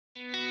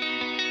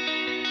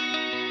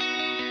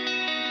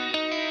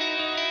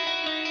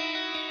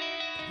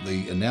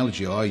The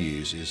analogy I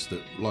use is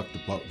that, like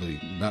the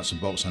nuts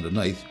and bolts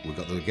underneath, we've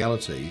got the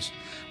legalities,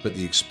 but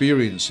the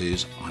experience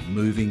is I'm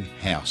moving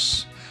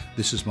house.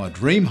 This is my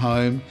dream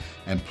home,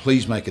 and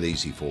please make it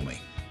easy for me.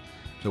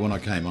 So when I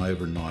came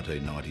over in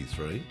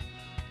 1993,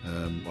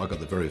 I got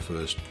the very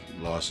first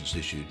licence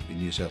issued in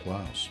New South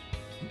Wales.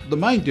 The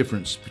main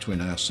difference between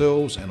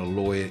ourselves and a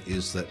lawyer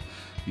is that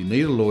you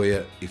need a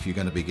lawyer if you're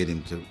going to be getting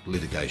into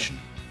litigation.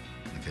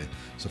 Okay,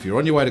 so if you're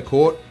on your way to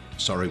court,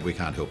 sorry, we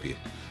can't help you.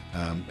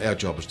 Our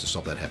job is to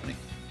stop that happening.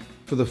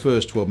 For the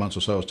first 12 months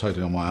or so, I was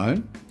totally on my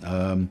own.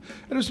 And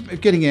it was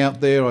getting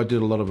out there. I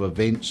did a lot of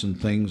events and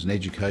things and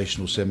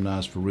educational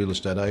seminars for real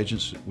estate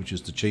agents, which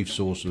is the chief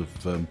source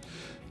of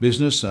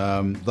business.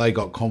 They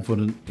got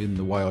confident in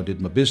the way I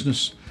did my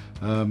business,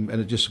 and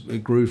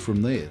it grew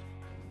from there.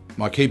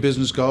 My key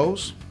business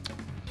goals: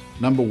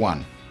 number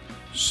one,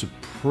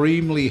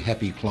 supremely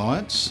happy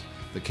clients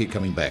that keep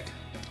coming back.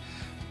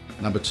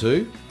 Number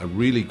two, a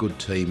really good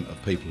team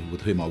of people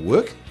with whom I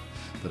work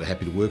that are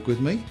happy to work with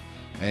me.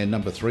 And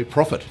number three,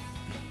 profit.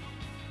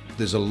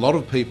 There's a lot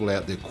of people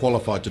out there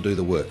qualified to do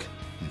the work,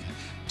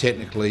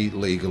 technically,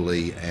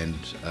 legally, and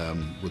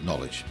with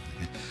knowledge.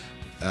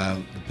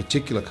 The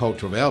particular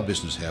culture of our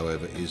business,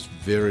 however, is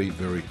very,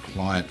 very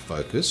client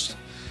focused.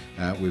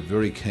 We're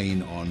very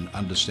keen on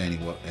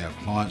understanding what our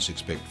clients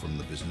expect from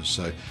the business.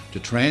 So to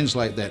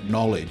translate that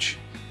knowledge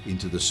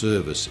into the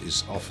service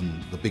is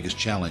often the biggest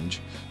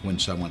challenge when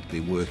someone's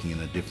been working in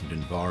a different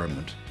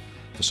environment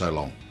for so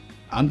long.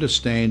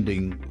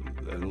 Understanding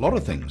a lot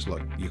of things,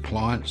 like your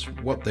clients,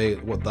 what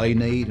they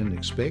need and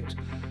expect,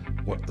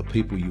 what the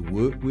people you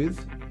work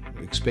with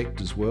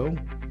expect as well,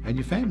 and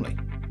your family.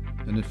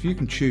 And if you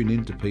can tune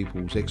into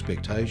people's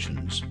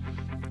expectations,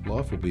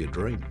 life will be a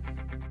dream.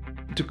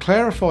 To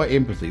clarify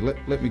empathy,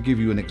 let me give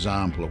you an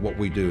example of what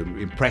we do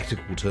in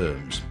practical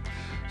terms.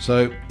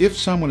 So if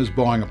someone is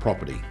buying a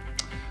property,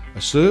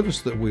 a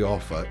service that we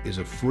offer is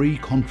a free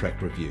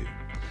contract review.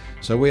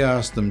 So we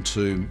ask them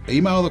to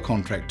email the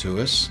contract to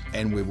us,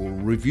 and we will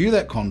review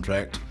that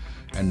contract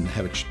and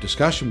have a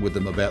discussion with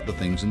them about the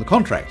things in the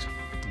contract.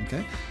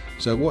 Okay?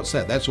 So what's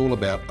that? That's all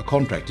about a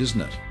contract,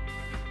 isn't it?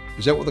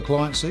 Is that what the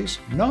client sees?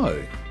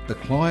 No. The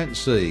client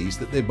sees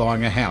that they're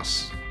buying a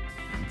house.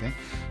 Okay?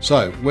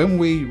 So when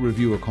we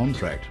review a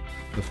contract,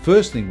 the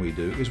first thing we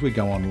do is we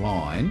go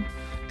online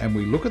and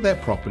we look at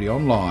that property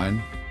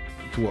online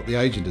to what the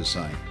agent is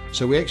saying.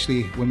 So we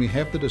actually, when we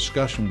have the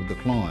discussion with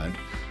the client,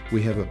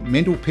 we have a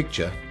mental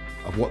picture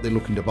of what they're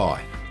looking to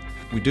buy.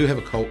 We do have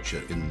a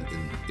culture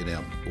in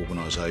our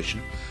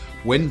organisation.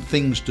 When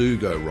things do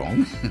go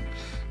wrong,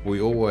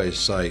 we always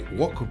say,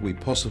 what could we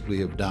possibly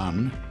have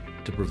done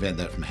to prevent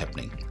that from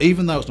happening?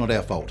 Even though it's not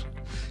our fault.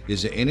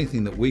 Is there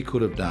anything that we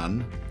could have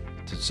done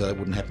so it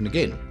wouldn't happen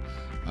again?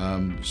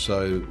 And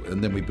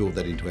then we build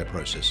that into our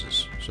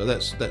processes. So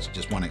that's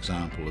just one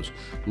example, is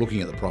looking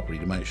at the property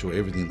to make sure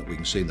everything that we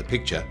can see in the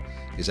picture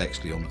is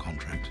actually on the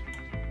contract.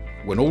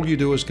 When all you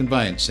do is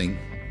conveyancing,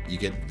 you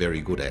get very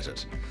good at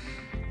it.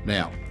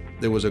 Now,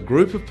 there was a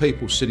group of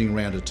people sitting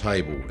around a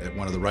table at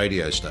one of the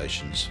radio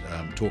stations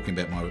talking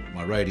about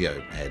my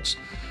radio ads,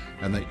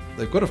 and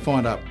they've got to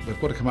come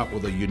up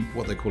with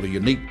what they call a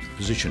unique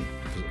position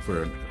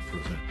for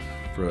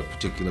a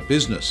particular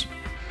business.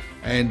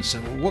 And so,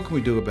 well, what can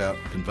we do about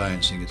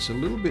conveyancing? It's a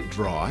little bit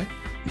dry.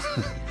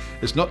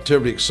 It's not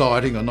terribly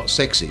exciting or not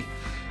sexy.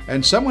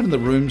 And someone in the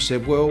room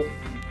said, well,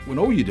 when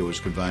all you do is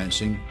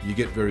conveyancing, you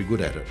get very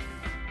good at it.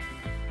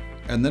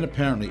 And then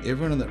apparently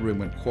everyone in that room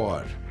went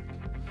quiet.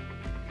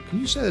 Can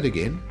you say that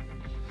again?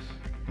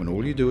 When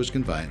all you do is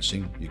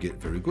conveyancing, you get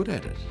very good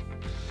at it.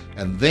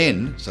 And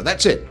then, so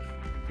that's it,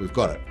 we've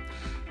got it.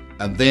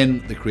 And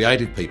then the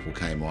creative people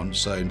came on.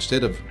 So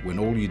instead of when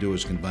all you do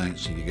is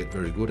conveyancing, you get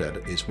very good at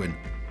it, it's when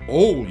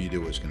all you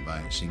do is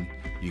conveyancing,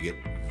 you get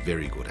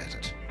very good at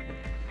it.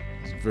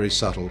 It's very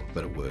subtle,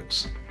 but it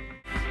works.